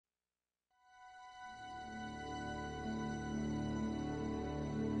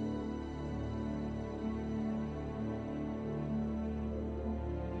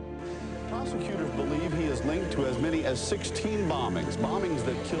to as many as 16 bombings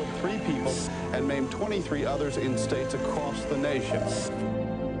that killed 3 people and maimed 23 others in states across the nation.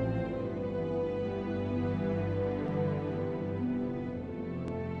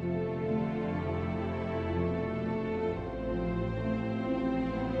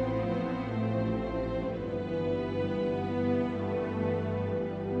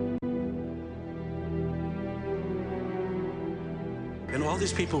 And all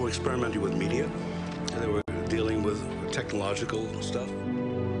these people were experimenting with media. They were dealing with technological stuff.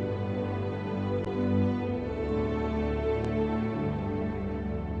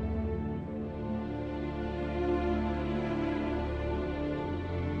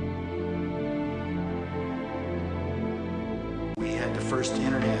 We had the first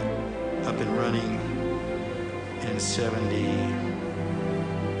internet up and running in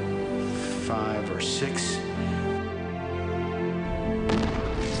 75 or 6.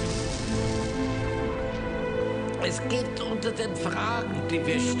 Es geht unter den Fragen, die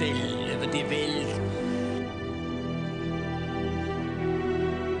wir stellen über die Welt.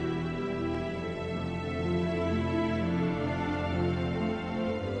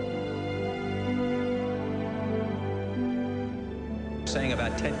 Saying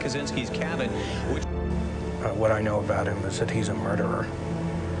about Ted Kaczynski's cabin, which... What I know about him is that he's a murderer,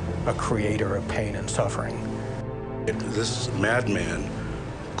 a creator of pain and suffering. This madman,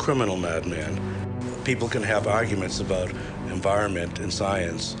 criminal madman. People can have arguments about environment and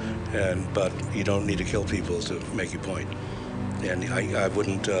science, but you don't need to kill people to make your point. And I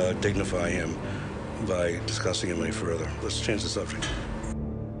wouldn't dignify him by discussing him any further. Let's change the subject.